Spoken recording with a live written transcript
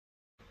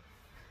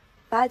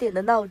8点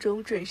的闹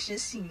钟准时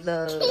醒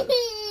了，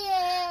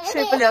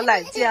睡不了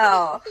懒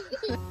觉。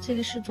这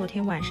个是昨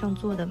天晚上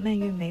做的蔓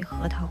越莓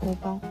核桃欧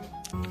包，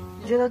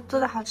你觉得做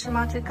的好吃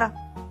吗？这个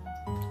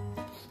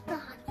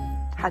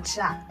好吃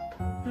啊，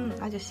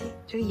那就行。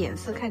这个颜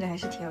色看着还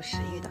是挺有食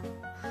欲的。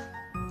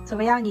怎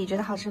么样？你觉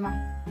得好吃吗？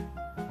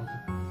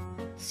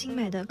新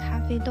买的咖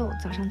啡豆，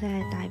早上再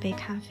打一杯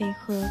咖啡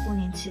喝。过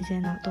年期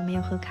间呢，都没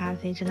有喝咖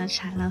啡，真的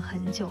馋了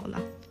很久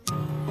了。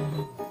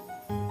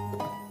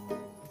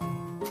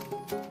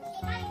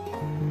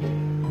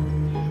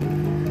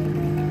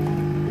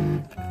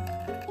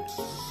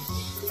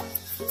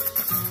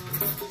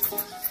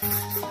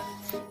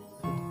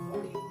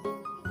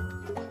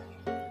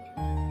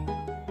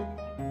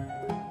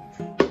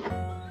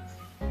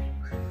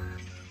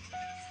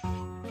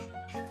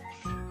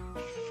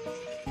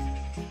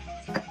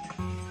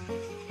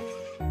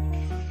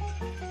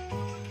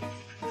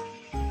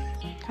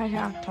看一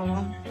下彤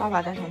彤，爸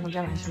爸带彤彤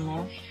在玩什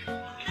么？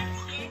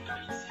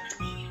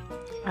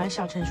玩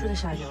小程序的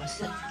小游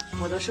戏，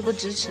我都是不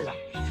支持的。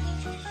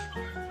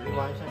你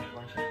玩一下，你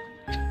玩一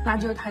下。那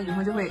就他以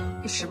后就会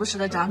时不时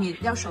的找你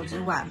要手机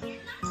玩，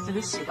这个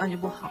习惯就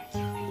不好。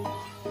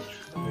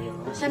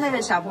现在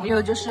的小朋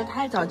友就是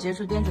太早接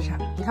触电子产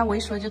品，你看我一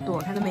说就躲，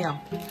看到没有？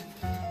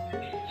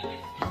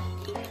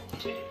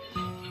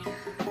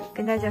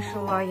跟大家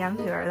说，养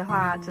女儿的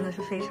话真的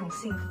是非常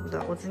幸福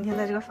的。我今天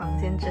在这个房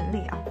间整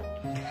理啊。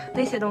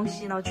那些东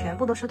西呢，全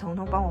部都是彤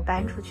彤帮我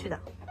搬出去的。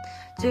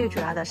最主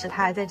要的是，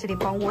他还在这里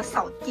帮我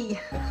扫地，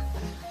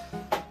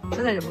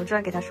真的忍不住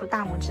要给他竖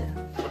大拇指，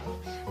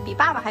比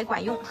爸爸还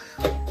管用。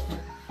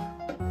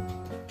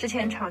之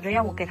前吵着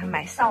要我给他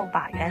买扫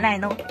把，原来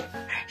呢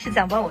是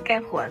想帮我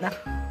干活呢。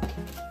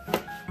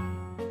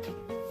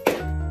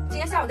今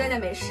天下午大家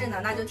没事呢，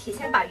那就提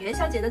前把元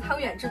宵节的汤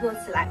圆制作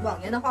起来。往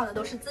年的话呢，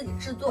都是自己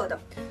制作的。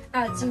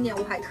那今年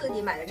我还特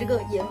地买了这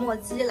个研磨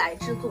机来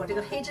制作这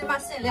个黑芝麻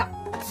馅料。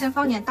先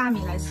放点大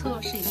米来测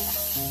试一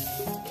下。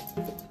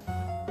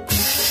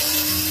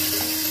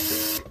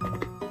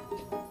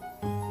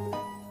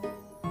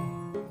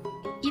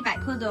100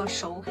克的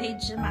熟黑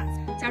芝麻，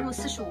加入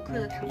45克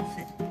的糖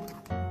粉，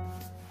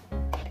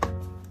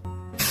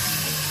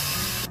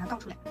把它倒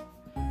出来。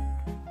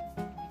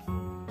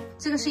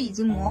这个是已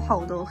经磨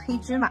好的黑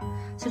芝麻，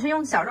其实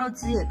用绞肉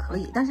机也可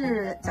以，但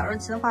是绞肉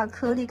机的话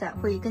颗粒感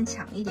会更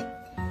强一点。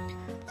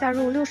加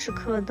入60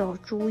克的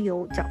猪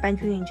油，搅拌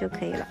均匀就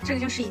可以了。这个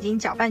就是已经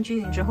搅拌均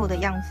匀之后的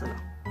样子了。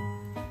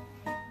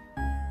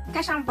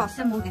盖上保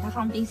鲜膜，给它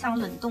放冰箱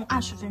冷冻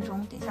20分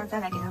钟，等一下再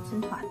来给它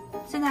分团。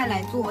现在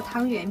来做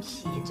汤圆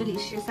皮，这里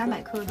是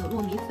300克的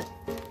糯米粉，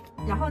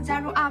然后加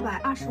入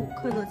225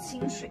克的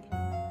清水，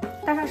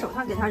戴上手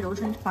套给它揉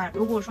成团。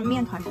如果说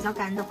面团比较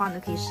干的话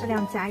呢，可以适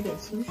量加一点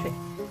清水。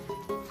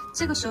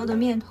这个时候的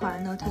面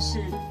团呢，它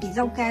是比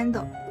较干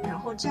的，然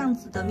后这样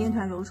子的面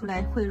团揉出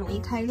来会容易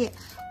开裂。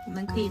我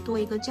们可以多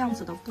一个这样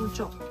子的步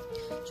骤，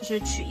就是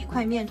取一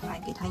块面团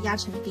给它压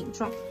成饼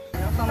状，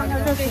放到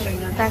热水里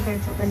呢，大概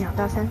煮个2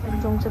到3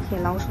分钟就可以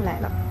捞出来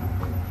了。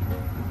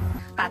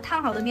把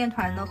烫好的面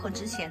团呢和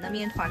之前的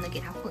面团呢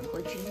给它混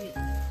合均匀，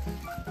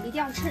一定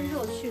要趁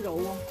热去揉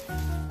哦。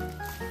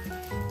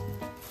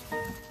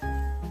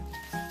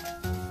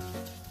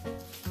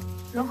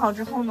揉好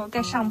之后呢，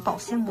盖上保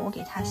鲜膜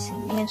给它醒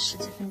面10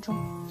几分钟。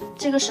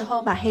这个时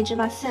候把黑芝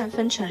麻馅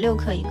分成6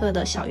克1个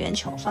的小圆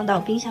球，放到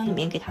冰箱里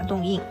面给它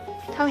冻硬。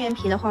汤圆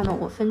皮的话呢，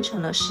我分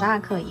成了12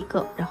克1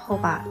个，然后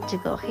把这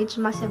个黑芝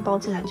麻馅包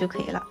进来就可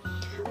以了。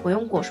我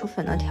用果蔬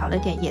粉呢调了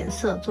点颜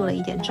色，做了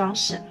一点装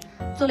饰，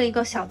做了一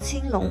个小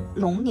青龙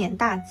龙年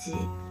大吉，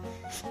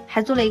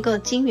还做了一个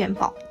金元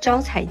宝招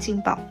财进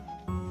宝，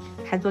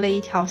还做了一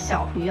条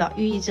小鱼啊，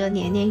寓意着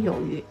年年有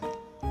余。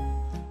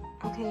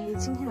OK，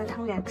 今天的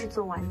汤圆制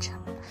作完成。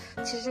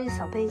其实这个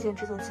小配件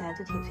制作起来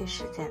就挺费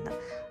时间的，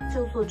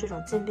就做这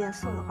种渐变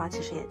色的话，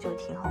其实也就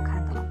挺好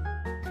看的了。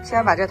现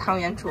在把这个汤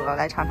圆煮了，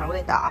来尝尝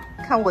味道啊，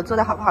看我做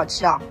的好不好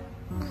吃啊。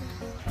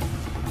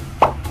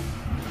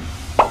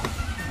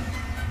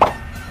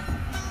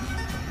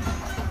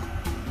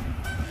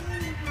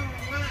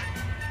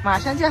马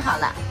上就好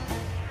了，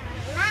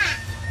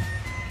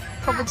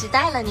迫不及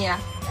待了你。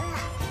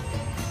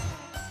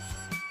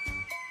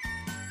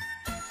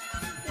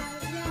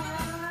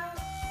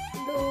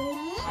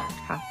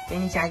好，给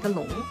你加一个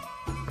龙，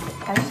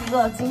还是一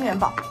个金元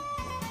宝，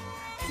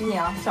今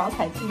年啊招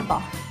财进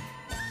宝。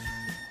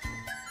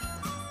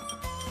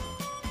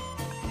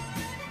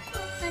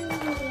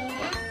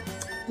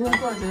因为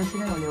做的这个是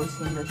那种流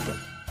行的是。